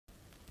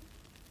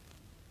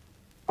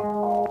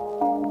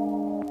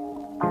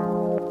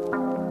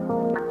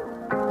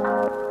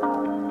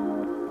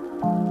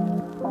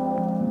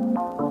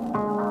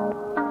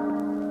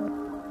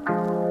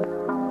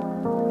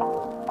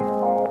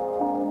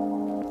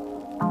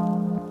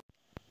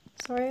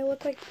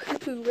look like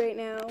poo-poo right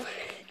now.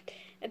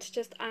 It's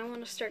just I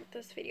want to start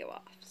this video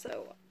off,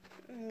 so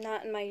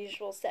not in my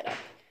usual setup.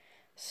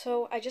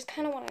 So I just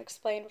kind of want to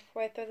explain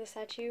before I throw this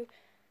at you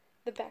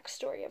the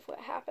backstory of what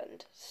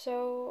happened.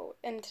 So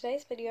in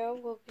today's video,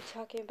 we'll be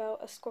talking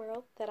about a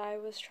squirrel that I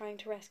was trying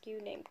to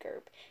rescue named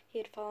Gerb. He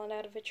had fallen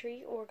out of a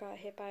tree or got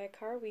hit by a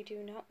car, we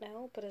do not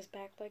know, but his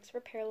back legs were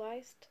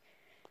paralyzed,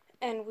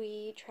 and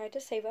we tried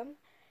to save him.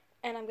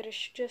 And I'm going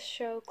to just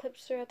show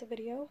clips throughout the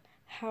video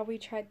how we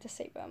tried to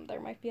save him. There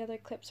might be other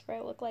clips where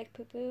I look like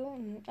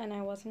poo-poo and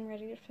I wasn't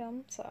ready to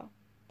film, so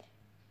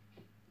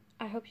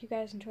I hope you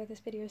guys enjoy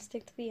this video.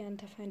 Stick to the end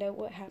to find out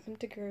what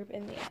happened to Gerb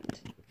in the end.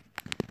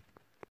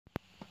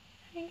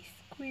 Hi,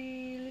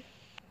 Squeal.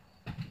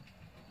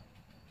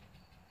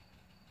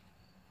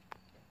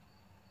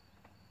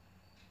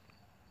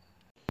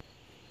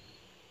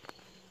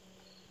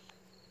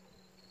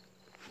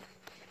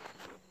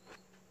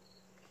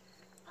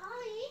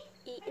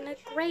 Eating a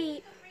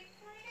grape.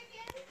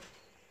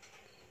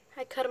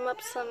 I cut him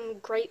up some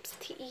grapes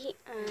to eat,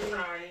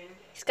 and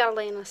he's got to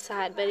lay on his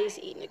side, but he's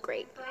eating a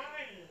grape.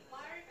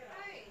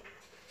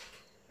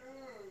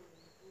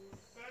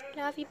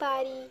 Love you,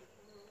 buddy.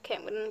 Okay,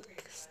 I'm going to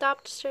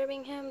stop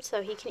disturbing him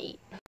so he can eat.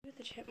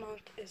 The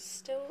chipmunk is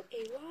still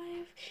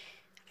alive.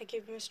 I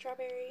gave him a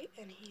strawberry,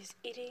 and he's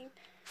eating.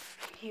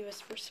 He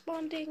was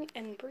responding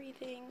and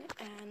breathing,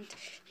 and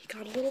he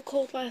got a little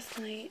cold last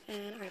night,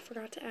 and I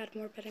forgot to add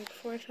more bedding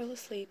before I fell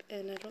asleep,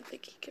 and I don't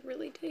think he could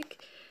really dig.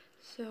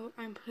 So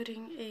I'm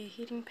putting a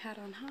heating pad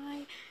on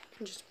high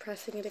and just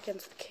pressing it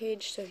against the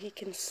cage so he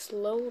can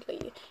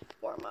slowly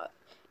warm up.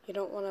 You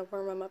don't want to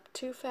warm him up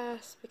too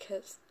fast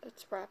because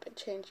it's rapid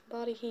change in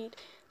body heat.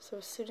 So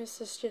as soon as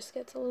this just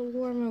gets a little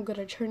warm, I'm going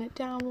to turn it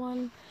down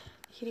one.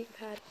 The heating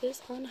pad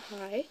is on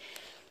high.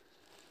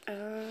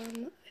 I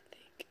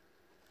think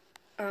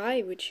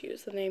I would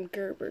choose the name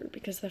Gerber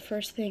because the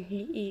first thing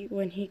he ate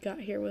when he got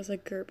here was a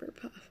Gerber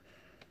puff.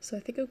 So I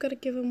think I'm going to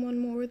give him one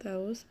more of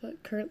those,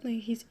 but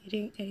currently he's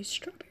eating a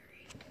strawberry.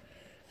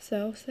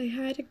 So say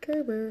hi to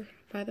Gerber,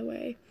 by the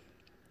way.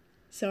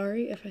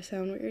 Sorry if I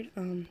sound weird.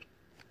 I'm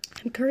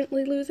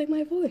currently losing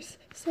my voice,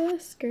 so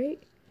that's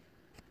great.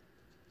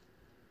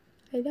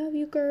 I love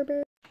you,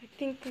 Gerber. I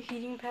think the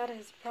heating pad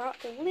has brought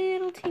a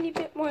little teeny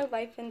bit more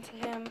life into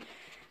him.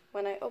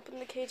 When I opened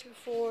the cage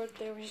before,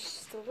 there was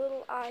just a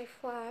little eye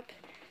flap,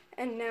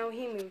 and now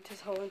he moved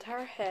his whole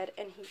entire head,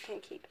 and he can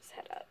keep his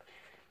head up.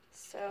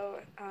 So,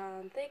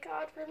 thank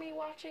God for me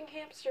watching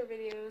hamster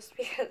videos,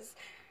 because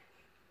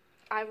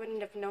I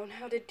wouldn't have known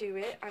how to do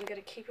it. I'm going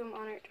to keep him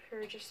on it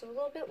for just a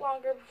little bit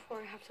longer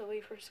before I have to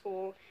leave for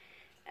school,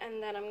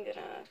 and then I'm going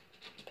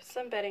to put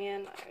some bedding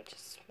in. I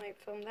just might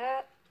film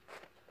that,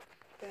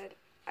 but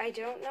I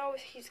don't know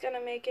if he's going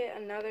to make it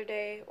another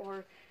day,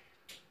 or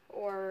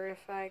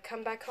if I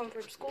come back home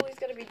from school he's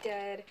going to be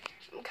dead.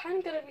 I'm kind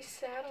of going to be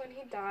sad when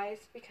he dies,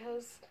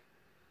 because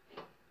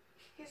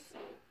he's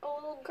a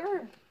little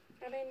Gerb.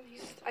 I mean,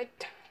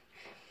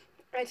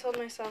 I told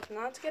myself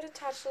not to get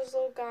attached to this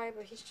little guy,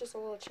 but he's just a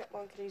little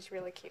chipmunk and he's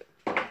really cute.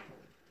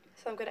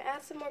 So I'm going to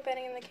add some more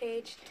bedding in the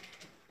cage,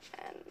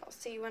 and I'll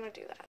see you when I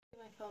do that.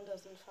 My phone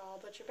doesn't fall,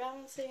 but you're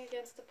balancing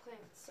against the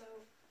plant, so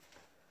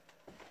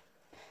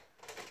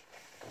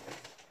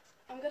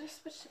I'm going to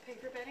switch to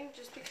paper bedding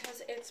just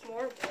because it's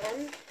more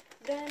warm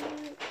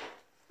than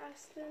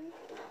Aston.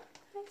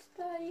 Thanks,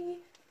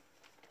 buddy.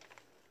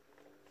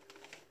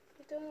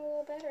 You're doing a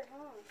little better,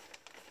 huh?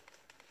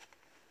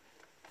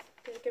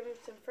 Gonna give him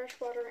some fresh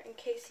water in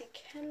case he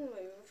can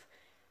move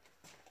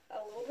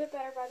a little bit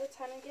better by the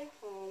time I get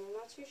home. I'm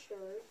not too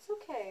sure. It's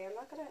okay. I'm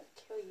not gonna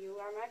kill you.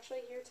 I'm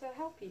actually here to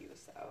help you,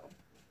 so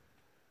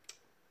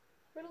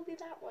it'll be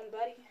that one,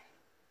 buddy.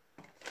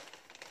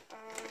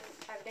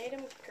 I made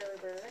him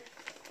Gerber.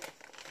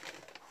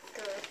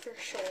 Gerb for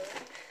sure.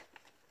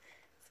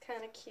 It's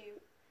kind of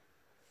cute.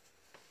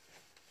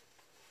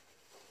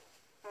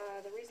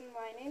 The reason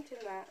why I named him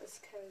that is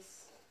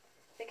because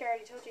I think I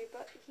already told you,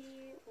 but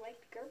he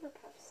liked Gerber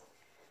puffs.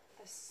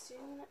 As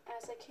soon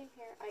as I came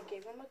here, I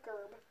gave him a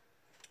Gerb,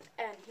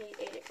 and he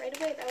ate it right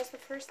away. That was the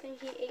first thing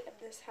he ate at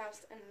this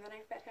house, and then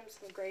I fed him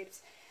some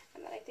grapes,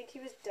 and then I think he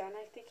was done.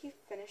 I think he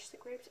finished the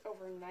grapes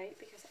overnight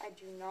because I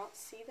do not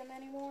see them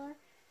anymore.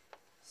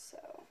 So,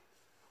 I'm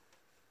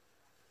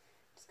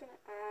just going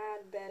to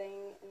add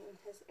bedding in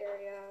his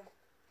area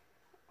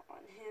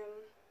on him.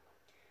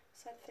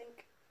 So I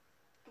think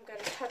I'm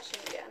going to touch him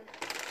again.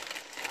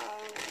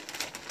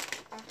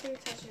 After you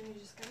touch him, you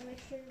just gotta make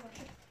sure you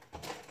wash your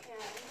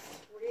hands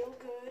real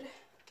good.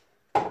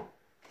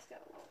 He's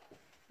got a little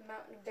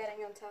mountain of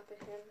bedding on top of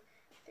him.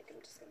 I think I'm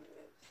just gonna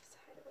move his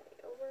hideaway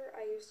over.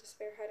 I used a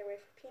spare hideaway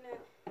for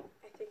Peanut.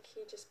 I think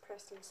he just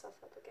pressed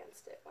himself up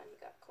against it when he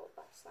got cold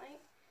last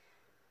night,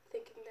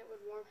 thinking that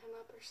would warm him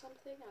up or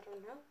something. I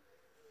don't know.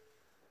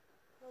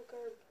 Oh,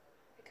 Gerb,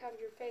 I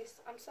covered your face.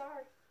 I'm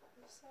sorry.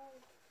 I'm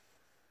sorry.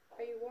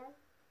 Are you warm?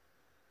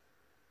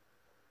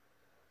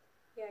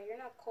 Yeah, you're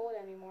not cold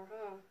anymore,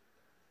 huh?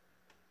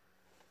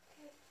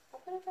 Okay,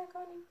 I'll put it back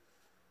on you.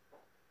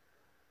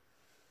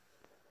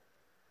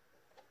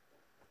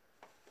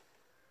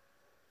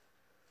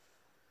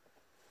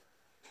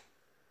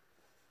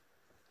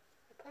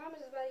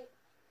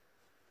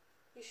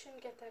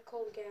 shouldn't get that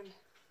cold again.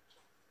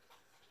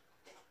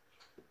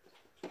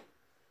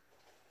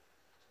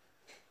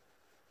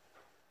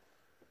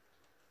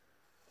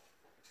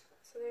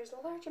 So there's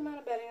a large amount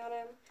of bedding on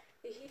him.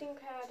 The heating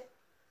pad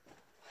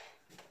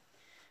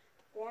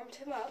warmed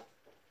him up.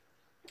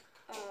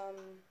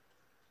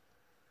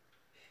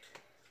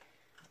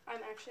 I'm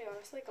actually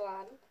honestly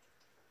glad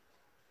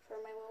for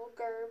my little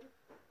Gerb.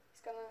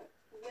 He's gonna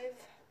live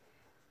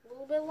a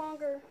little bit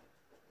longer.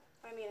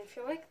 I mean, I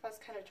feel like that's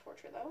kind of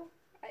torture though.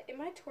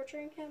 Am I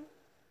torturing him?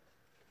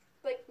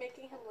 Like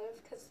making him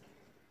live? Because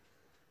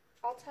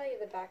I'll tell you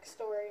the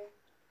backstory.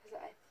 Because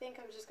I think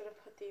I'm just gonna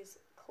put these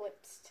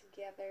clips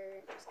together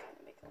and just kind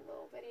of make a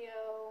little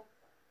video.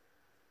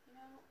 You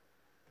know?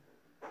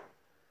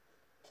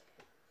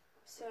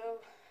 So,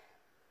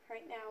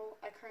 right now,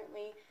 I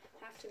currently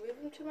have to move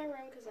him to my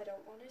room because I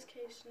don't want his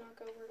cage to knock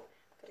over.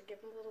 I'm going to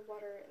give him a little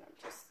water, and I'm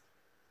just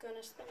going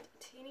to spend a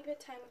teeny bit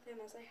time with him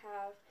as I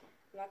have.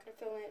 I'm not going to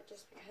film it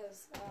just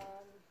because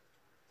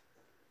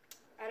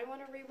I don't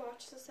want to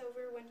rewatch this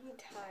over when he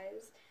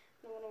dies.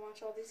 I don't want to watch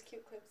all these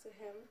cute clips of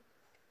him.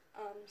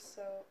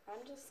 So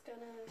I'm just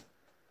going to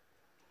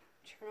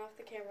turn off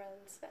the camera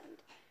and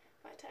spend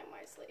my time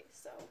wisely.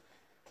 So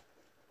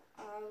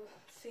I'll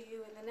see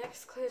you in the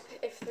next clip.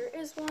 If there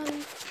is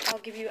one, I'll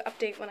give you an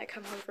update when I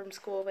come home from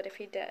school. But if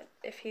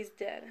he's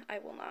dead, I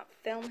will not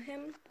film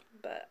him.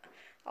 But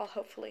I'll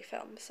hopefully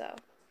film. So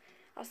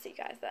I'll see you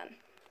guys then.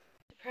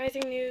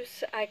 Surprising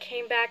news, I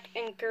came back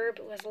and Gerb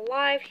was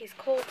alive. He's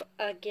cold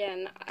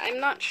again. I'm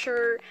not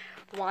sure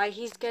why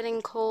he's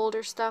getting cold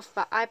or stuff,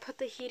 but I put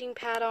the heating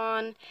pad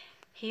on.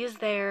 He is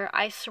there.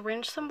 I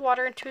syringed some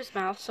water into his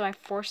mouth, so I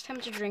forced him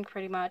to drink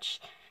pretty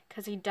much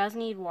because he does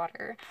need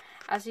water.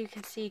 As you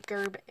can see,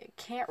 Gerb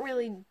can't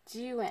really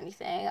do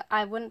anything.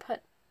 I wouldn't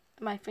put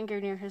my finger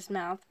near his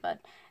mouth, but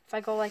if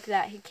I go like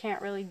that, he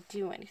can't really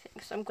do anything.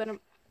 So I'm going to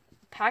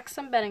pack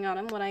some bedding on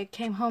him. When I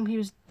came home, he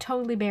was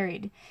totally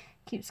buried.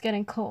 Keeps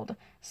getting cold.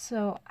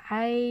 So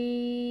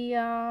I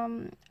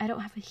don't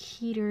have a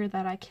heater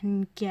that I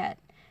can get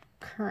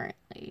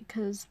currently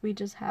because we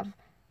just have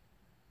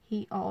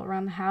heat all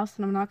around the house,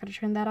 and I'm not going to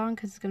turn that on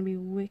because it's going to be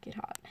wicked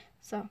hot.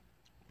 So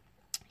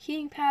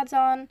heating pad's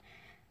on.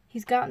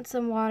 He's gotten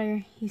some water.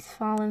 He's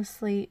fallen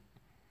asleep.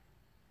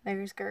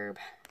 There's Gerb.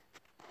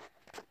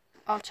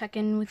 I'll check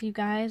in with you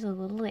guys a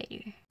little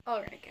later.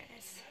 Alright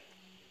guys.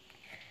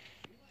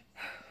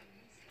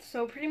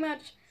 So pretty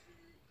much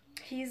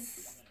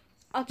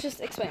I'll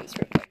just explain this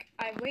real quick.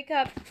 I wake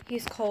up,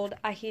 he's cold,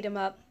 I heat him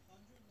up.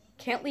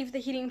 Can't leave the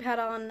heating pad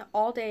on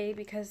all day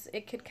because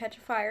it could catch a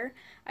fire.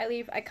 I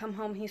leave, I come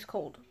home, he's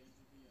cold.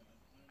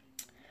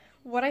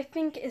 What I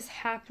think is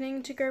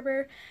happening to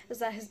Gerber is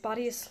that his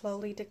body is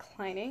slowly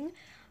declining.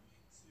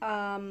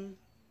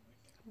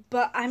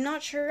 But I'm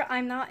not sure.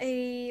 I'm not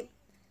a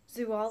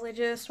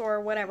zoologist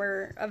or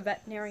whatever, a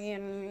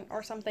veterinarian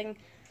or something.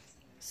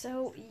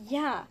 So,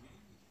 yeah.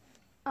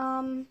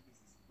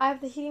 I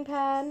have the heating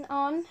pad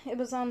on. It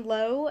was on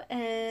low,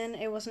 and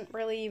it wasn't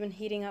really even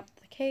heating up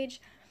the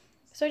cage.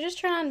 So I just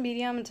turn on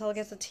medium until it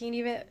gets a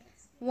teeny bit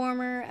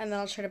warmer, and then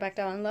I'll turn it back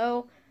down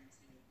low.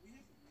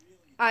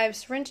 I've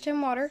syringed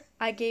him water.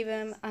 I gave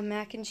him a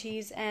mac and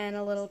cheese and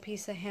a little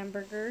piece of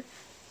hamburger.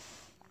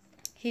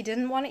 He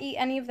didn't want to eat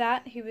any of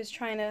that. He was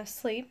trying to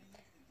sleep.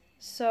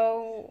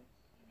 So,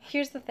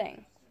 here's the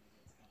thing.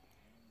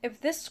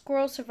 If this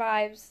squirrel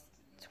survives,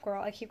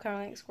 I keep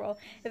calling it squirrel.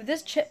 If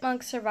this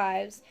chipmunk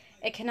survives,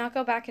 it cannot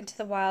go back into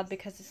the wild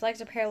because its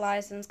legs are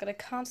paralyzed and it's going to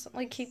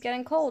constantly keep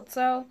getting cold.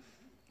 So,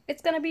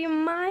 it's going to be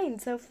mine.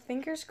 So,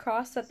 fingers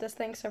crossed that this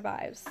thing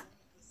survives.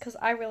 Because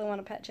I really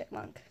want a pet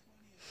chipmunk.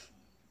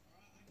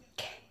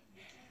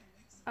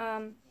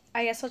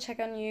 I guess I'll check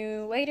on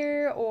you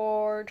later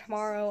or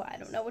tomorrow. I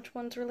don't know which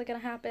one's really going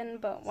to happen,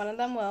 but one of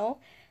them will.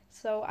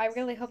 So I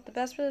really hope the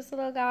best for this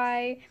little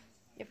guy.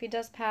 If he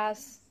does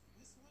pass,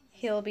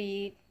 he'll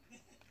be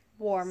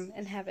warm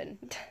in heaven.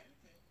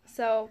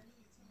 So,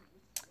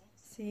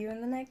 see you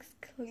in the next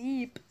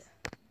clip.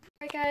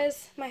 Alright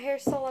guys, my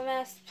hair's still a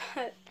mess,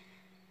 but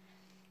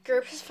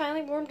Gerb has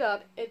finally warmed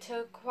up. It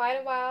took quite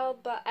a while,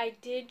 but I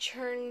did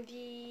turn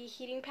the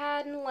heating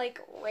pad like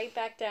right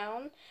back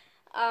down.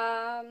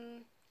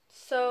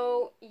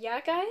 So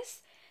yeah guys,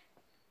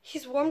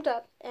 he's warmed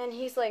up and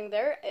he's laying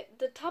there.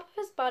 The top of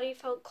his body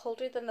felt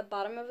colder than the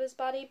bottom of his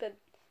body, but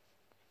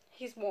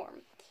he's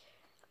warm.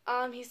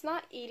 He's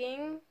not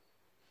eating,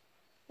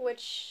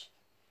 which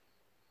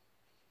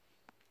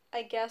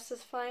I guess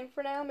is fine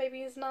for now.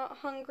 Maybe he's not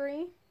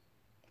hungry.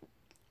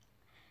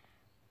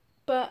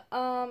 But,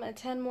 in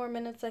 10 more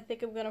minutes, I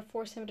think I'm going to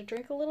force him to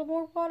drink a little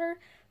more water.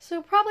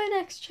 So, probably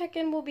next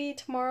check-in will be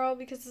tomorrow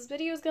because this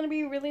video is going to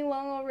be really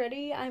long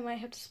already. I might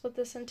have to split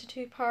this into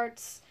 2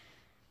 parts.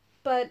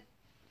 But,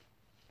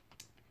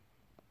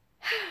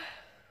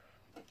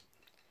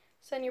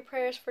 send your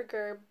prayers for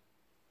Gerb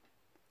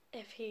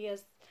if he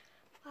is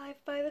alive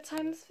by the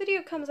time this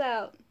video comes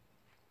out.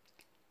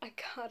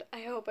 God,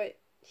 I hope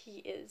he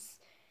is.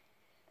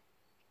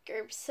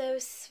 Gerb's so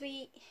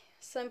sweet.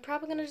 So I'm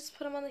probably going to just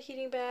put him on the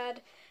heating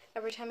pad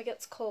every time it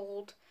gets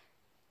cold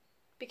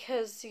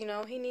because, you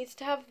know, he needs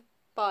to have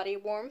body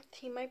warmth.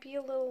 He might be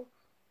a little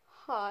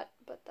hot,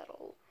 but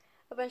that'll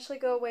eventually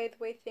go away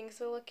the way things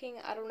are looking.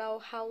 I don't know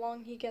how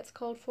long he gets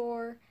cold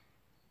for,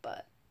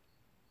 but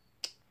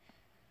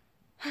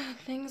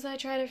things I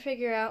try to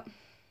figure out.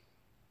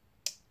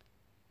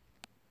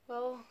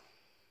 Well,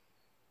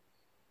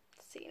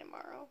 see you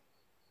tomorrow.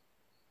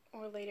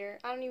 Or later.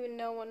 I don't even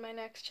know when my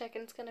next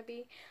check-in's gonna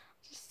be.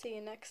 Just see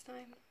you next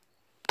time.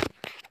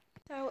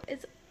 So,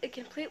 it's a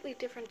completely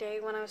different day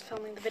when I was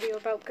filming the video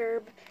about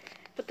Gerb.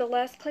 But the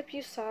last clip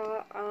you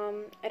saw,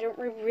 I don't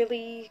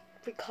really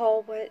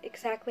recall what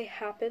exactly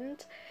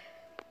happened.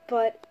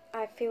 But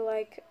I feel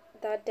like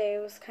that day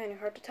was kind of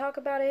hard to talk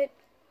about it.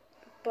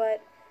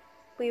 But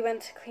we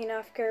went to clean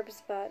off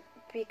Gerb's butt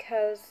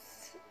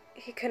because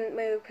he couldn't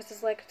move because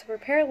his legs were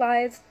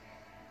paralyzed.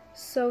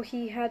 So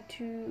he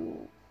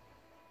couldn't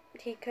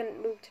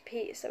move to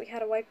pee. So we had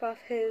to wipe off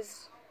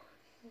his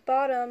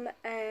bottom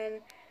and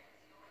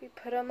we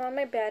put him on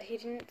my bed. He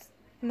didn't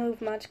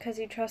move much because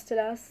he trusted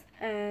us,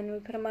 and we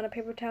put him on a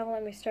paper towel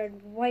and we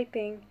started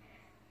wiping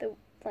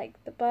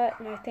the butt,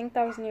 and I think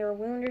that was near a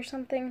wound or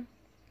something.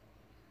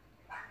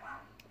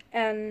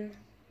 And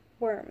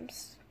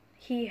worms.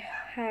 He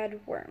had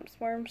worms.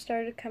 Worms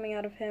started coming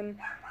out of him,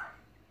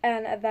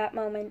 and at that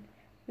moment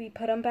we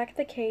put him back in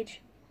the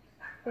cage.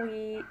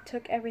 We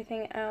took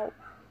everything out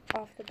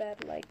off the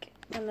bed,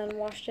 and then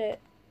washed it,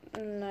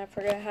 and I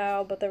forget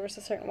how, but there was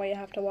a certain way you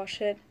have to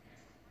wash it.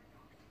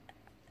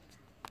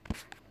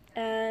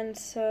 And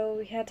so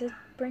we had to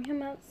bring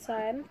him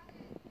outside,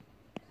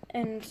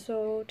 and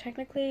so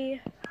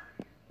technically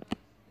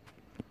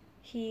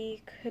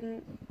he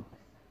couldn't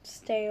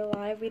stay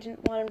alive. We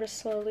didn't want him to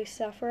slowly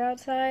suffer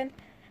outside,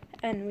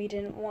 and we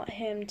didn't want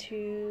him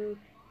to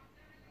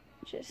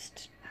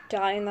just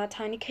die in that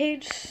tiny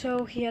cage,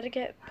 so he had to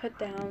get put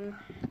down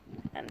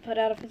and put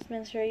out of his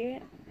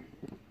misery.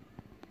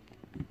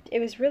 It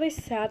was really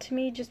sad to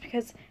me just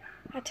because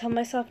I tell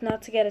myself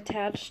not to get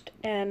attached,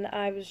 and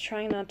I was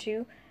trying not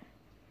to.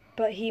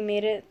 But he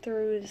made it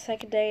through the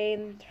second day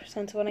and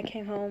since when I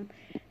came home,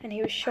 and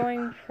he was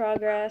showing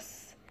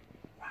progress,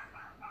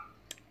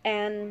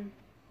 and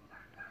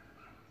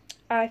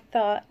I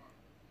thought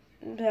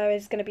that I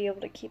was going to be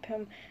able to keep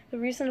him. The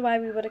reason why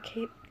we would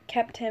have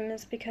kept him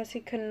is because he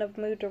couldn't have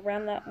moved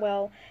around that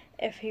well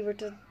if he were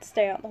to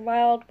stay out in the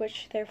wild,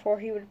 which therefore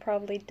he would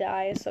probably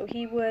die, so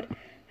he would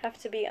have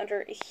to be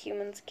under a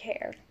human's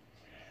care.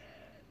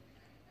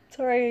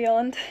 Sorry I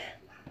yawned.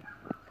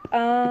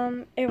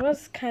 It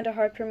was kind of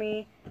hard for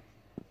me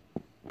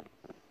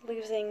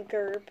losing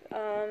Gerb.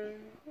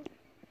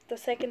 The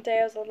second day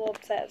I was a little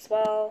upset as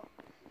well,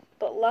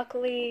 but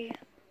luckily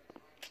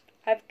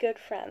I have good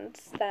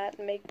friends that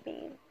make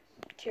me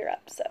cheer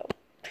up, so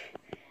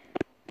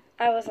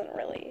I wasn't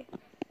really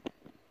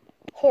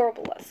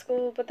horrible at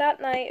school, but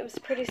that night it was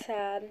pretty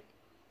sad.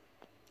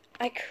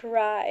 I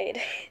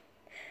cried.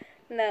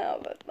 No,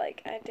 but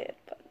I did,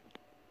 but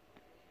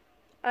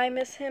I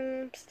miss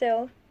him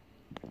still.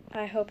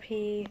 I hope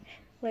he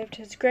lived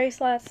his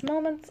greatest last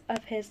moments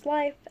of his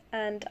life,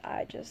 and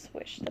I just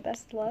wish the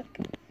best luck.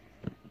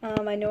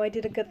 I know I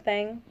did a good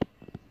thing,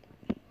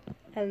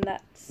 and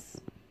that's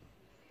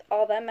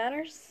all that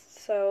matters.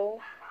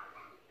 So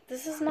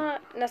this is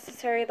not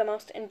necessarily the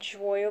most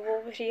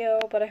enjoyable video,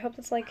 but I hope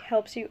this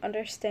helps you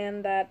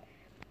understand that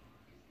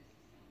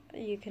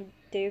you can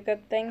do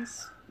good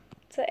things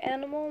to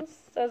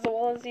animals as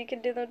well as you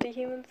can do them to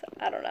humans.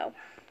 I don't know.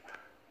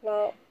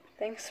 Well,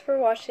 thanks for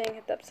watching.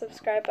 Hit that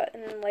subscribe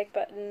button and like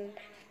button.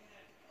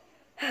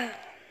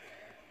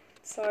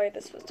 Sorry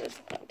this was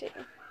disappointing.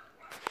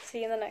 See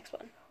you in the next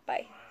one.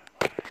 Bye.